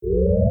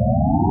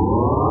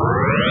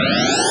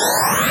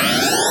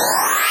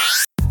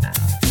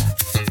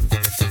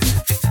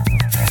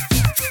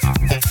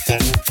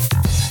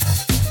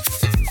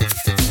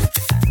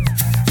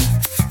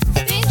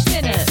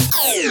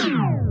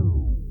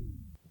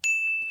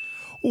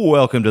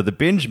Welcome to the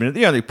Binge Minute,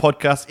 the only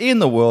podcast in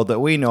the world that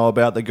we know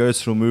about that goes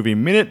through a movie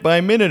minute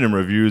by minute and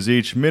reviews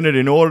each minute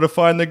in order to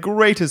find the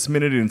greatest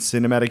minute in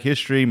cinematic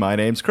history. My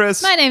name's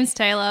Chris. My name's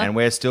Taylor. And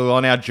we're still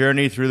on our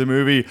journey through the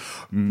movie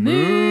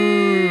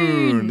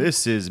Moon.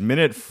 This is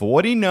minute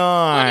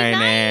 49.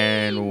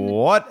 And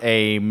what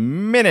a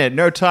minute.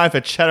 No time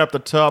for chat up the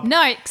top.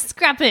 No,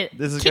 scrap it.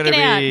 This is Kick going to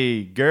it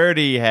be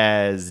Gertie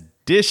has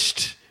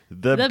dished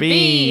the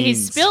beans. He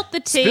spilt the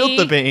tea. Spilt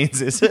the beans,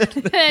 is it?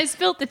 He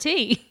spilt the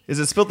tea. Is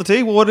it spilt the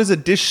tea? Well, what is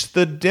it? Dish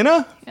the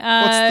dinner?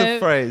 What's the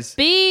phrase?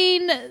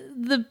 Bean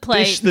the plate.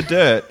 Dish the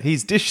dirt.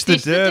 He's dished the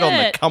Dish the dirt on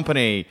the dirt.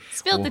 company.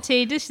 Spilt the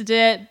tea, dished the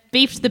dirt,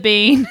 beefed the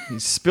bean. He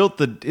spilt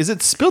the... Is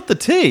it spilt the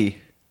tea?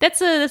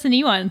 That's a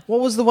new one. What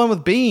was the one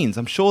with beans?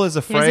 I'm sure there's a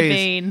Here's phrase... a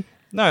bean.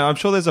 No, I'm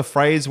sure there's a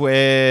phrase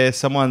where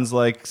someone's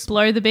like...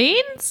 Blow the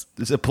beans?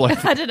 Is it blow...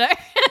 I don't know.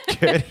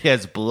 Gertie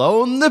has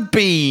blown the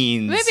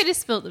beans. Maybe it is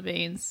spilt the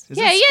beans. Is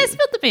Yeah, it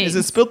spilt the beans. Is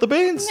it spilt the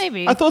beans?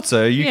 Maybe. I thought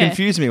so. You Yeah.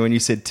 confused me when you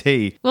said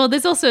tea. Well,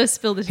 there's also a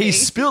spill the tea. He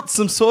spilt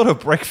some sort of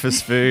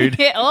breakfast food.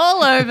 Yeah,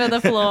 all over the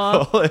floor.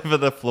 all over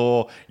the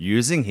floor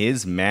using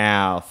his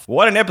mouth.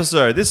 What an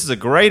episode. This is a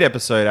great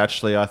episode,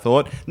 actually, I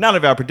thought. None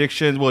of our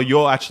predictions, well,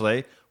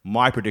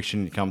 my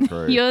prediction didn't come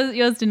through.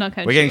 Yours did not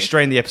come We're true. getting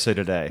straight in the episode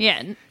today.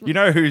 Yeah. You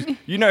know who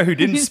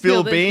didn't spill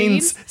Spilled the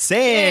beans? beans?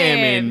 Sam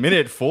in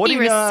minute 49.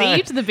 He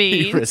received the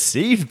beans. He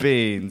received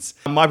beans.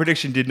 My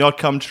prediction did not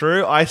come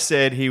true. I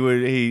said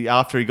he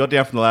after he got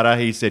down from the ladder,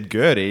 he said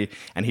Gertie,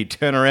 and he'd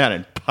turn around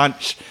and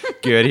punch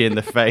Gertie in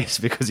the face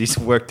because he's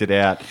worked it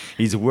out.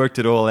 He's worked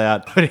it all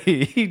out. But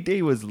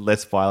he was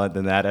less violent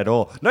than that at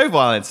all. No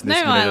violence in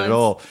this No minute at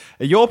all.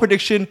 Your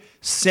prediction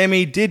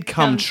semi did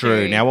come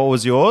true. true. Now, what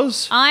was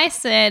yours? I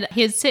said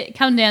he'd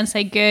come down and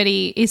say,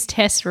 Gertie, is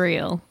Tess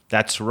real?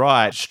 That's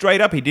right.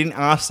 Straight up, he didn't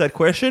ask that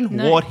question.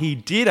 No. What he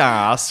did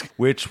ask,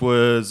 which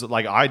was,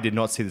 like, I did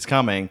not see this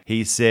coming,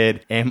 he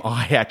said, am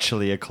I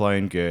actually a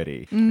clone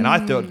Gertie? And I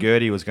thought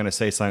Gertie was going to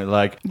say something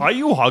like, are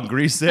you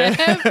hungry, Sam?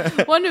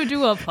 Want to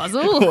do a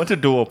puzzle? Want to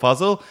do a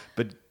puzzle?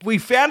 But we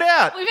found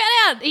out. We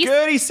found out.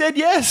 Gertie said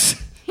yes.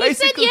 He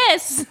said Basically.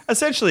 yes.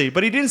 Essentially,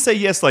 but he didn't say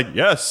yes like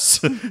yes.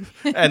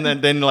 And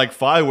then like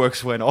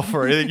fireworks went off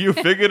or anything. You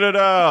figured it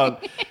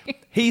out.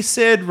 He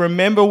said,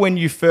 remember when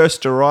you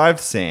first arrived,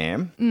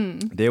 Sam?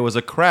 There was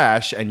a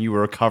crash and you were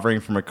recovering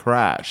from a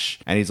crash.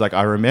 And he's like,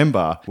 I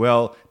remember.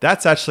 Well,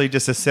 that's actually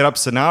just a setup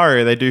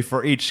scenario they do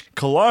for each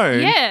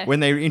clone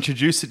when they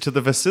introduce it to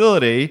the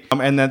facility.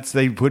 And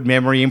they put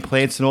memory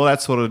implants and all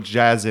that sort of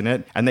jazz in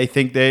it. And they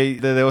think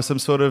there was some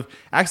sort of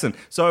accident.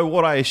 So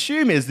what I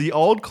assume is the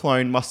old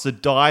clone must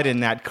have died in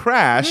that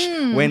crash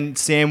when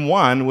Sam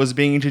 1 was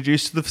being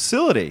introduced to the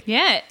facility.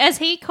 Yeah, as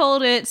he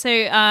called it. So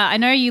I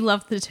know you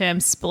love the term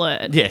splurt.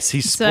 Yes, he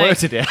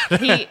splurted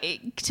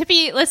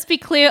out. Let's be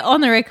clear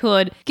on the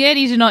record,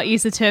 Gertie did not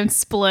use the term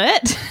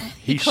splurt.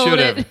 He should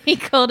have. He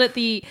called it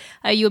the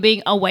you were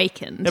being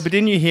awakened. No, but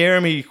didn't you hear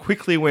him? He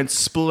quickly went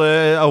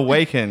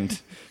awakened.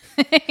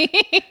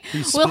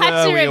 We'll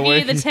have to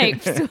review the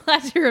tapes. We'll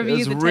have to It review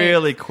was the tapes.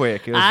 really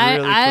quick. It was really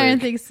quick. I don't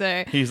think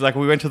so. He's like,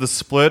 we went to the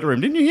splurt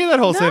room. Didn't you hear that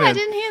whole sentence? I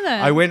didn't hear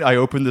that. I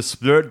opened the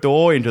splurt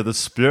door into the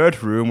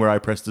splurt room where I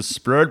pressed the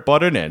splurt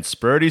button and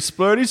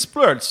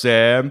splurt,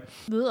 Sam.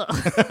 Ugh.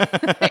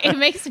 It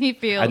makes me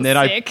feel And then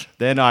sick.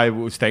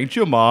 I thanked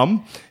your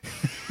mom.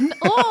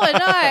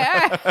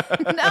 Oh,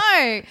 no.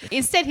 No.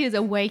 Instead, he was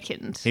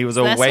awakened. He was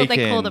That's what they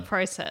call awakened. the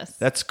process.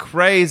 That's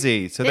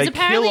crazy. So There's they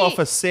kill apparently- off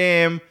a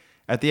Sam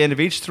at the end of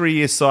each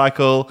 3-year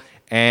cycle,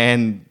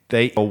 and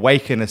they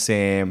awaken a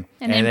Sam,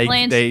 And they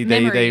implant they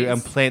memories.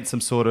 implant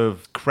some sort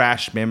of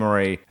crash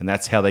memory, and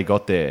that's how they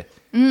got there.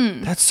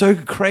 That's so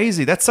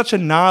crazy. That's such a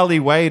gnarly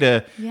way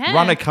to Yeah.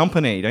 run a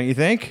company, don't you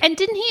think? And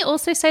didn't he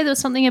also say there was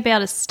something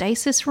about a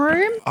stasis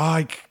room?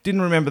 I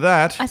didn't remember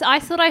that. I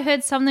thought I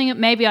heard something,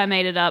 maybe I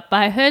made it up, but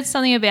I heard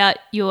something about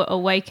you're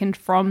awakened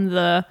from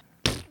the...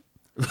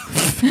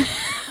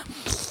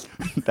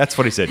 That's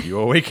what he said. You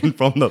awaken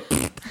from the...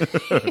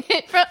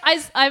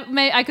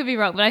 I could be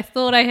wrong, but I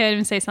thought I heard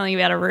him say something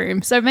about a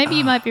room. So maybe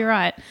you might be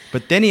right.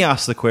 But then he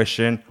asked the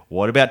question,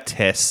 what about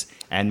Tess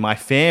and my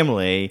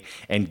family?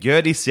 And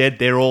Gertie said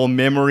they're all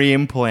memory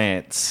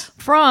implants.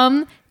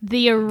 From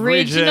the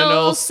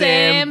original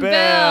Sam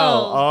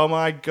Bell. Oh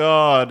my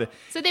God.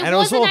 So there and it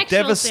was was all an actual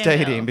Sam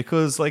devastating Bell.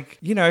 because, like,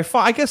 you know,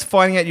 I guess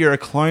finding out you're a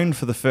clone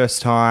for the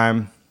first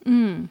time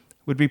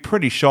would be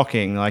pretty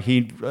shocking. Like,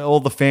 all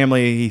the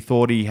family he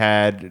thought he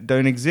had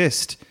don't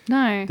exist.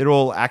 No. They're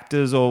all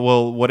actors or,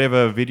 well,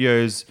 whatever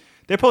videos.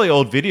 They're probably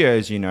old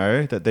videos, you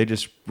know, that they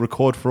just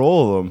record for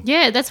all of them.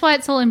 Yeah, that's why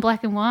it's all in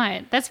black and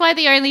white. That's why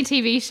the only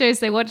TV shows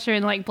they watch are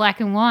in like black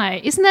and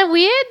white. Isn't that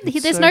weird?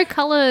 There's so- no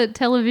color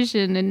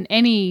television in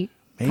any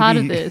part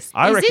of this.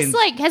 I Is reckon- this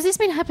like, has this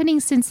been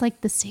happening since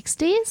like the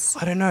 60s?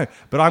 I don't know,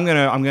 but I'm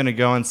gonna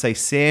go and say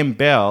Sam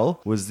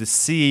Bell was the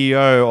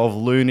CEO of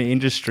Lunar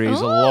Industries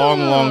a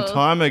long Ooh.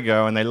 time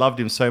ago, and they loved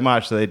him so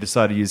much that they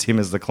decided to use him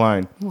as the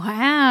clone.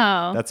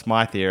 Wow. That's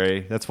my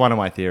theory. That's one of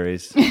my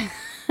theories.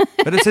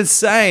 But it's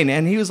insane.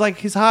 And he was like,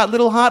 his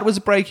little heart was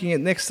breaking it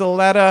next to the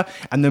ladder.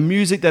 And the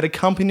music that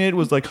accompanied it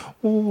was like,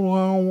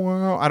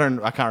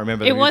 I can't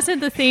remember. It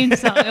wasn't the theme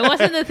song. It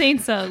wasn't the theme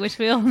song, which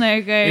we all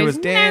know goes. It was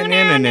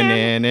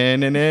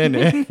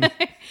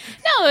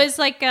No, it was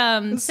like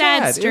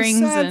sad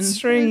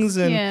strings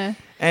and yeah.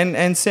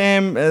 and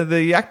Sam,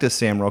 the actor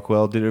Sam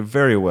Rockwell, did it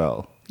very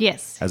well.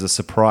 Yes. As a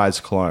surprise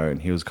clone.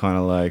 He was kind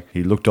of like,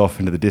 he looked off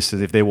into the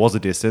distance. If there was a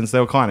distance, they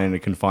were kind of in a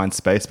confined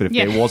space, but if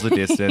there was a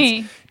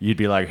distance, you'd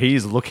be like,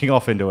 he's looking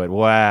off into it.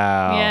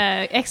 Wow.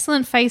 Yeah,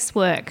 excellent face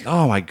work.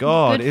 Oh my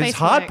God. Good It was face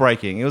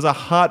heartbreaking. It was a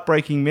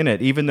heartbreaking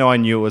minute, even though I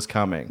knew it was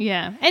coming.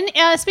 Yeah.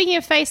 And speaking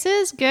of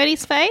faces,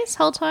 Gertie's face,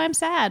 whole time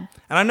sad.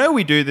 And I know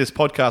we do this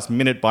podcast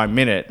minute by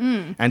minute,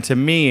 and to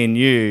me and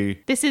you,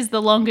 This is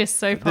the longest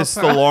soap opera. this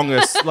is the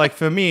longest. Like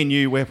for me and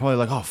you, we're probably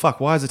like, oh fuck,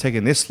 why is it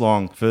taking this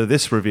long for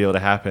this reveal to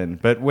happen?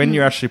 But when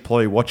you're actually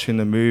probably watching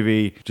the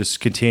movie just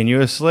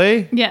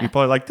continuously, Yeah. you're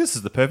probably like, this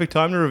is the perfect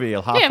time to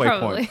reveal. Halfway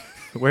probably. point.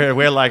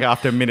 We're like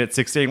after minute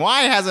 16.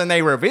 Why hasn't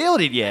they revealed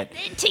it yet?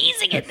 They're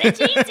teasing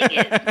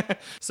it.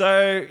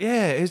 So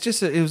yeah,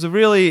 it was a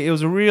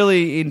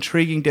really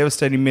intriguing,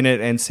 devastating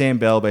minute, and Sam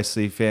Bell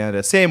basically found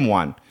out. Sam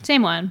won.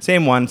 Same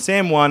one.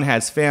 Sam one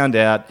has found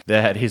out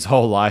that his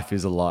whole life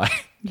is a lie.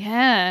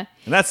 Yeah.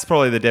 And that's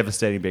probably the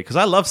devastating bit, because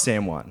I love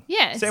Sam 1.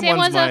 Yeah, Sam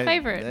 1's our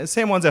favourite.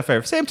 Sam 1's our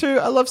favourite. Sam 2,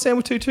 I love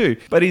Sam 2 too.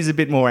 But he's a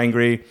bit more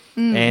angry,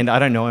 and I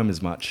don't know him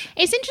as much.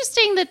 It's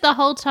interesting that the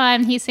whole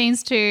time he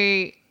seems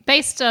to,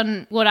 based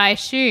on what I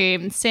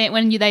assume,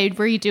 when they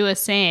redo a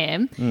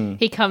Sam,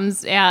 he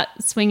comes out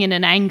swinging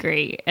and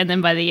angry, and then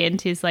by the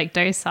end he's like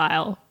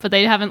docile. But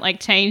they haven't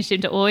like changed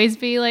him to always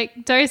be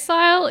like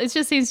docile. It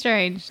just seems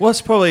strange. What's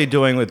probably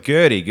doing with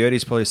Gertie?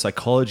 Gertie's probably a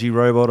psychology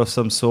robot of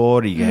some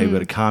sort. He's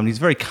very calming. He's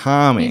very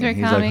calming.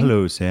 He's like,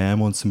 hello,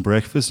 Sam, want some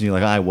breakfast? And you're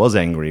like, I was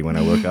angry when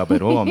I woke up.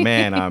 And oh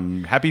man,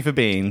 I'm happy for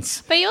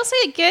beans. But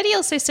Gertie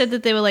also said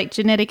that there were like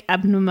genetic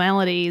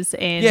abnormalities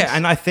and Yeah,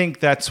 and I think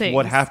that's things.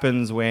 what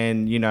happens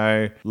when,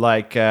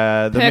 like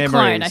the Per memories.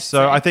 clone, I So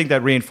say. I think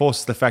that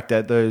reinforces the fact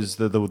that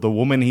the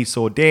woman he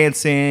saw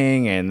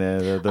dancing and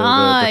the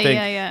thing,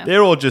 yeah.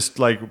 they're all just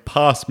like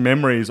past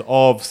memories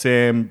of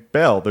Sam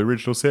Bell, the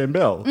original Sam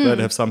Bell, that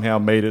have somehow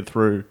made it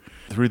through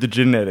the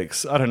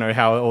genetics. I don't know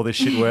how all this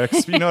shit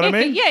works. You know what I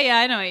mean? yeah,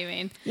 I know what you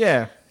mean.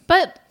 Yeah.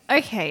 But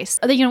okay,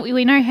 so,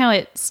 we know how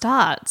it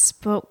starts,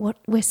 but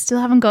we still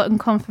haven't gotten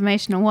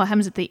confirmation on what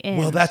happens at the end.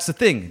 Well, that's the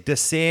thing. Do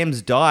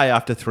Sams die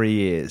after 3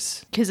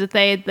 years? because if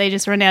they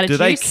just run out of Do juice.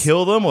 they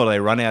kill them, or do they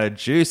run out of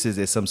juice? Is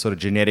there some sort of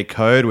genetic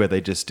code where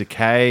they just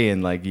decay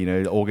and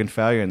organ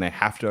failure, and they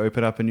have to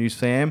open up a new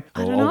Sam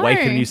I or don't know.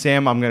 awaken a new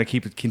Sam? I'm going to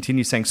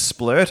continue saying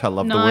splurt. I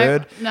love the No,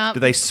 word. no. Do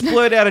they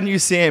splurt out a new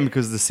Sam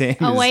because the Sam is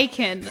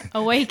Awaken.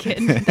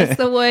 That's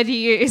the word you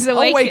use.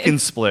 Awaken.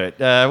 splurt?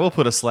 We'll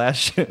put a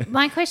slash.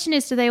 My question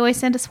is, do they always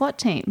send a SWAT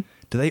team?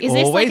 Do they Is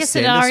this always like a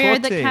send scenario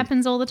SWAT that team?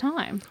 happens all the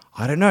time?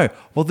 I don't know.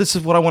 Well, this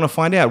is what I want to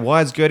find out. Why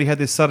has Gertie had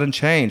this sudden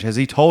change? Has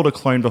he told a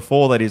clone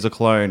before that he's a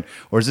clone?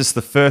 Or is this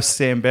the first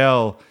Sam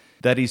Bell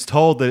that he's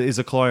told that is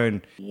a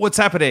clone? What's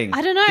happening?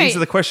 I don't know. These are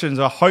the questions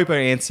I hope are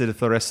answered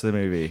for the rest of the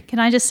movie. Can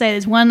I just say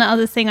there's one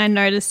other thing I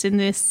noticed in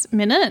this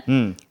minute?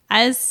 Hmm.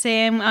 As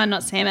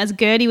as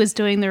Gertie was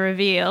doing the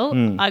reveal,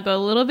 Hmm. I got a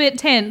little bit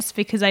tense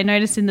because I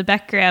noticed in the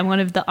background one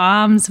of the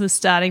arms was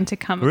starting to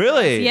come.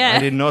 Really? across. Yeah. I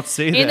did not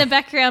see that. In the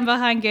background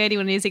behind Gertie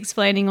when he's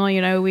explaining,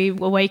 we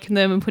awaken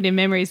them and put in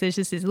memories, there's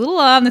just this little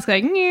arm that's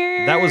going,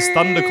 That was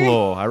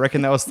Thunderclaw. I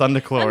reckon that was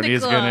Thunderclaw. And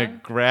he's Thunderclaw. going to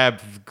grab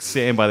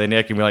Sam by the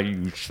neck and be like,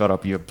 you shut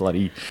up your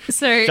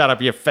So shut up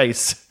your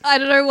face. I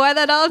don't know why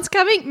that arm's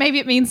coming. Maybe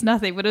it means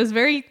nothing, but it was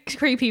very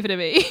creepy to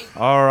me.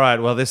 All right.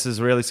 Well, this is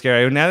really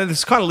scary. Now,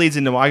 this kind of leads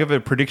into, I have a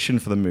prediction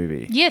for the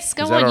movie. Yes,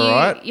 go Is that on. all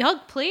right? Yeah,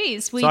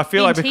 please. So I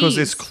feel like because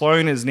this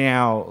clone is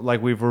now,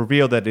 like we've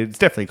revealed that it's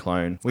definitely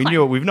clone. We've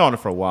known it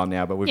for a while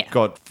now, but we've Yeah.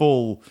 got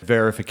full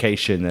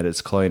verification that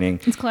it's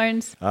cloning, It's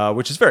clones.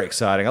 which is very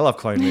exciting. I love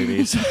clone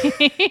movies.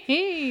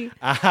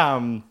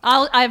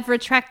 I've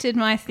retracted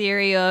my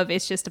theory of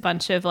it's just a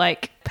bunch of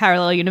like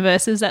parallel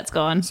universes. That's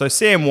gone. So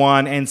Sam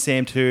 1 and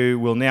Sam 2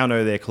 will now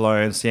know they're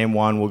clones. Sam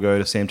 1 will go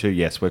to Sam 2.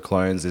 Yes, we're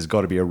clones. There's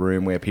got to be a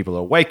room where people are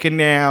awakened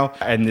now.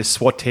 And this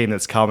SWAT team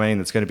that's coming,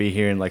 that's going to be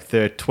here in like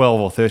 12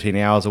 or 13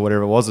 hours or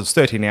whatever it was. It was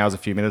 13 hours a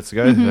few minutes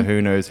ago. So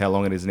who knows how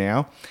long it is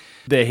now.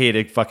 They're here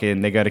to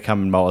they're going to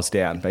come and mow us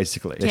down,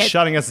 basically. They're Yeah.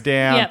 shutting us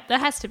down. Yeah, that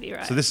has to be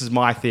right. So this is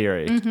my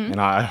theory,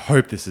 and I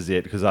hope this is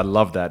it because I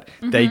love that.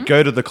 They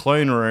go to the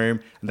clone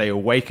room and they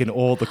awaken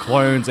all the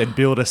clones and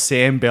build a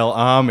Sam Bell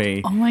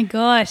army oh my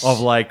gosh. of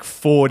like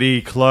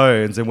 40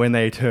 clones, and when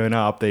they turn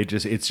up,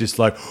 it's just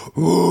like,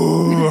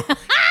 ooh.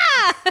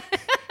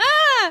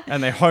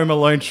 And they Home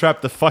Alone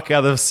trap the fuck out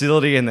of the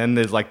facility, and then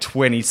there's like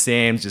 20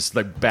 Sams just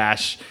like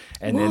bash,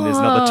 and then there's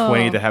another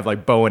 20 that have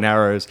like bow and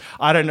arrows.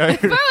 I don't know. Bow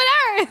and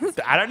arrows.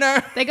 I don't know.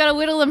 They got to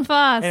whittle them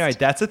fast. Anyway,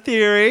 that's a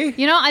theory.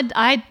 You know,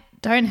 I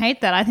don't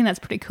hate that. I think that's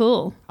pretty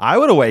cool. I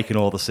would awaken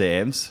all the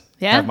Sams.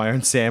 Yeah. have my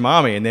own Sam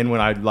army. And then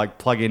when I like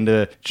plug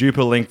into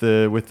Jupiter Link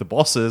with the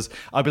bosses,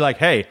 I'll be like,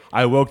 hey,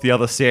 I woke the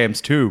other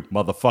Sams too,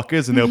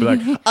 motherfuckers. And they'll be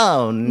like,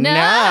 oh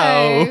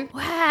no.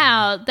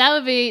 Wow.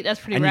 That's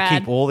pretty And rad. you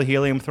keep all the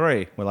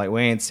helium-3. We're like,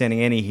 we ain't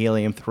sending any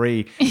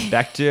helium-3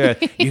 back to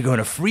Earth. You're going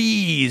to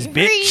freeze,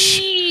 bitch.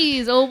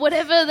 Freeze, or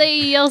whatever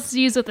they else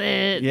use with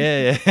it.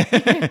 Yeah.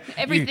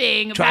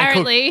 Everything, You try and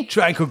apparently.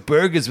 try and cook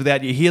burgers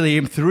without your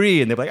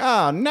helium-3. And they're like,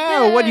 oh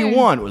no, what do you No.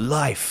 want? Well,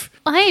 life.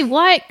 Hey,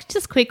 why?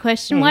 Just a quick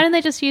question. Why don't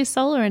they just use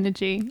solar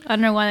energy? I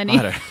don't know why they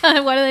need.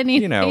 Why do they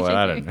need? You know what?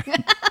 I don't know.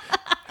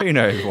 Who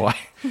knows why?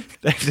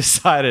 They've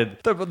decided.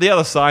 The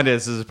other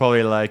scientists is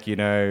probably like, I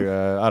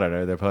don't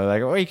know. They're probably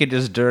like, well, you can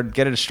just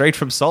get it straight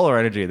from solar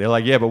energy. They're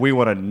like, yeah, but we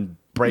want to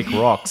break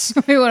rocks.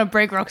 We want to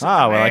break rocks.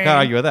 Well, I can't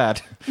argue with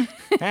that.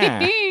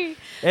 Ah.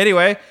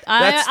 Anyway,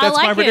 that's I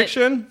like my it.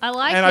 prediction. I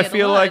like and it I a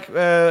feel lot. like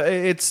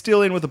it's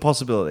still in with the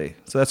possibility.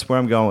 So that's where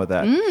I'm going with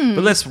that.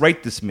 But let's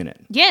rate this minute.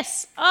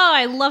 Yes. Oh,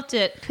 I loved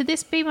it. Could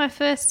this be my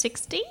first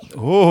 60?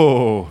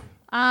 Oh.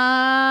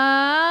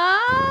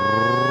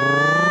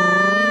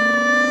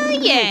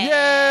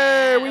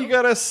 Yeah. Yay! We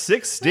got a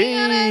 60.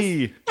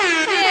 Yay.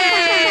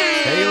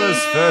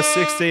 Taylor's first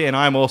 60, and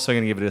I'm also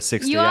going to give it a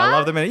 60. You I are?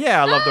 love the minute.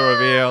 Yeah, I love the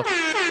reveal.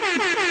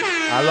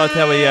 I loved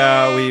how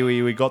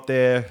we got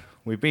there.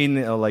 We've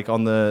been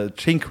on the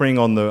tinkering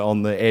on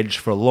the edge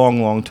for a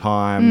long, long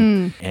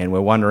time, and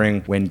we're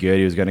wondering when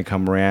Gertie was going to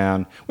come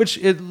around.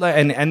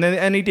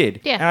 And he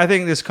did. Yeah. And I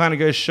think this kind of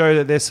goes to show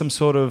that there's some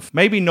sort of,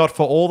 maybe not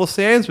for all the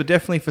Sams, but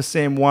definitely for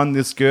Sam 1,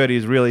 this Gertie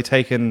has really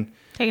taken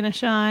Taking a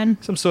shine.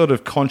 some sort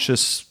of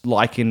conscious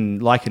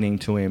likening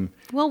to him.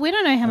 Well, we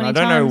don't know how And many I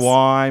don't times. know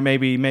why.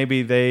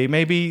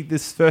 Maybe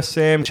this first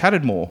Sam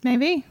chatted more.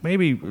 Maybe.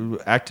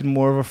 Acted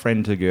more of a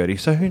friend to Gertie.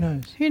 So who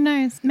knows? Who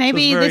knows?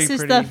 Maybe very this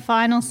is pretty. the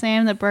final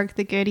Sam that broke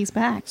the Gertie's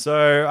back.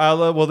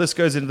 So this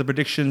goes into the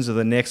predictions of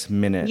the next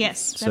minute.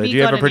 Yes. So Have do you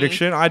you have got a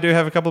prediction? I do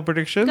have a couple of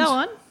predictions. Go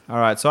on. All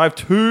right. So I have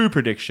 2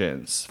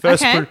 predictions.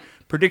 First Okay.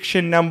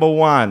 prediction number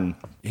 1.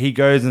 He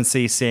goes and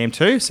sees Sam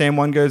 2. Sam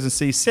 1 goes and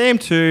sees Sam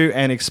 2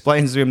 and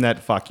explains to him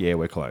that, fuck yeah,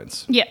 we're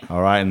clones. Yeah.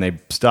 All right. And they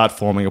start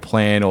forming a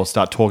plan or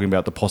start talking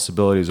about the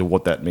possibilities of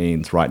what that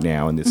means right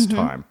now in this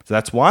time. So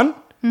that's 1.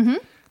 Mm-hmm.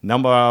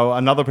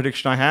 Another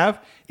prediction I have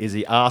is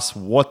he asks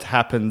what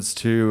happens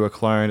to a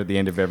clone at the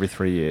end of every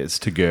 3 years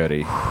to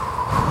Gertie.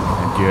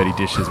 And Gertie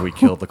dishes we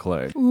killed the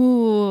clone.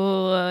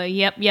 Ooh,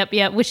 yep.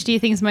 Which do you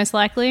think is most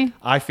likely?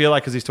 I feel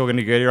like because he's talking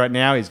to Gertie right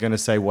now, he's going to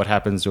say what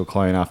happens to a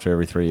clone after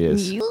every 3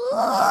 years.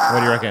 What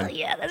do you reckon?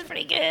 Yeah, that's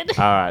pretty good.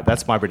 All right,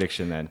 that's my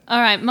prediction then. All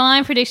right,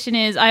 my prediction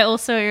is I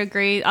also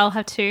agree. I'll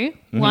have 2.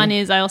 One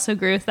is I also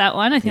agree with that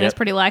one. I think that's Yep.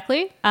 pretty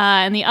likely.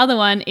 And the other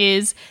one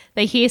is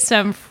they hear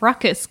some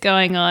fracas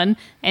going on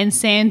and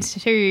Sam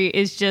 2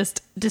 is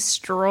just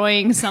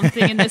destroying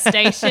something in the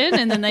station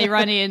and then they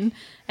run in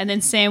and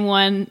then Sam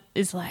 1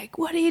 is like,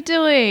 what are you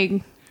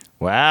doing?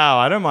 Wow,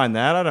 I don't mind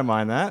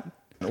that.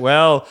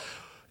 Well,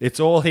 it's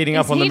all heating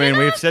up It's on the moon. heating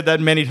We've up? said that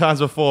many times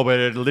before, but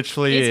it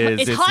literally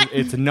It's is. hot.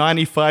 It's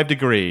 95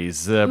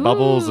 degrees.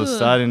 Bubbles are Ooh.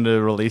 starting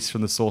to release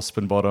from the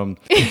saucepan bottom.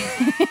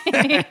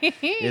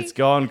 It's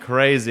gone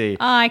crazy.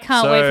 I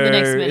can't wait for the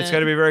next minute. It's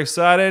going to be very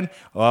exciting.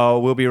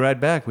 We'll be right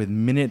back with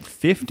minute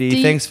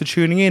 50. Thanks for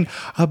tuning in.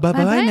 Bye-bye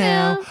Bye-bye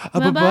now. now.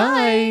 Bye-bye.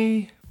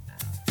 Bye-bye.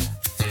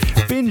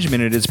 Binge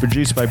Minute is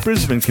produced by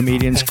Brisbane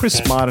comedians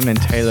Chris Martin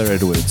and Taylor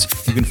Edwards.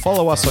 You can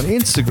follow us on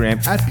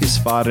Instagram at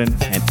Chris Martin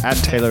and at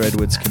Taylor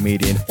Edwards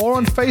Comedian, or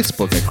on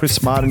Facebook at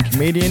Chris Martin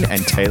Comedian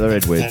and Taylor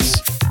Edwards.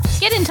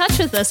 Get in touch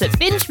with us at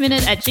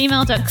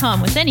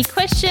bingeminute@gmail.com with any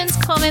questions,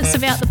 comments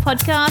about the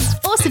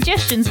podcast, or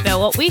suggestions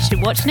about what we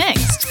should watch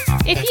next.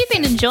 If you've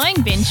been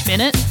enjoying Binge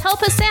Minute,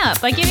 help us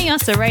out by giving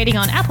us a rating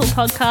on Apple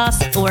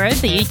Podcasts or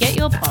wherever you get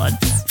your pods.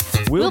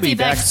 We'll be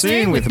back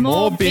soon with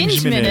more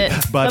Binge Minute.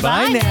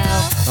 Bye-bye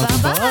now.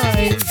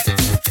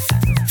 Bye-bye.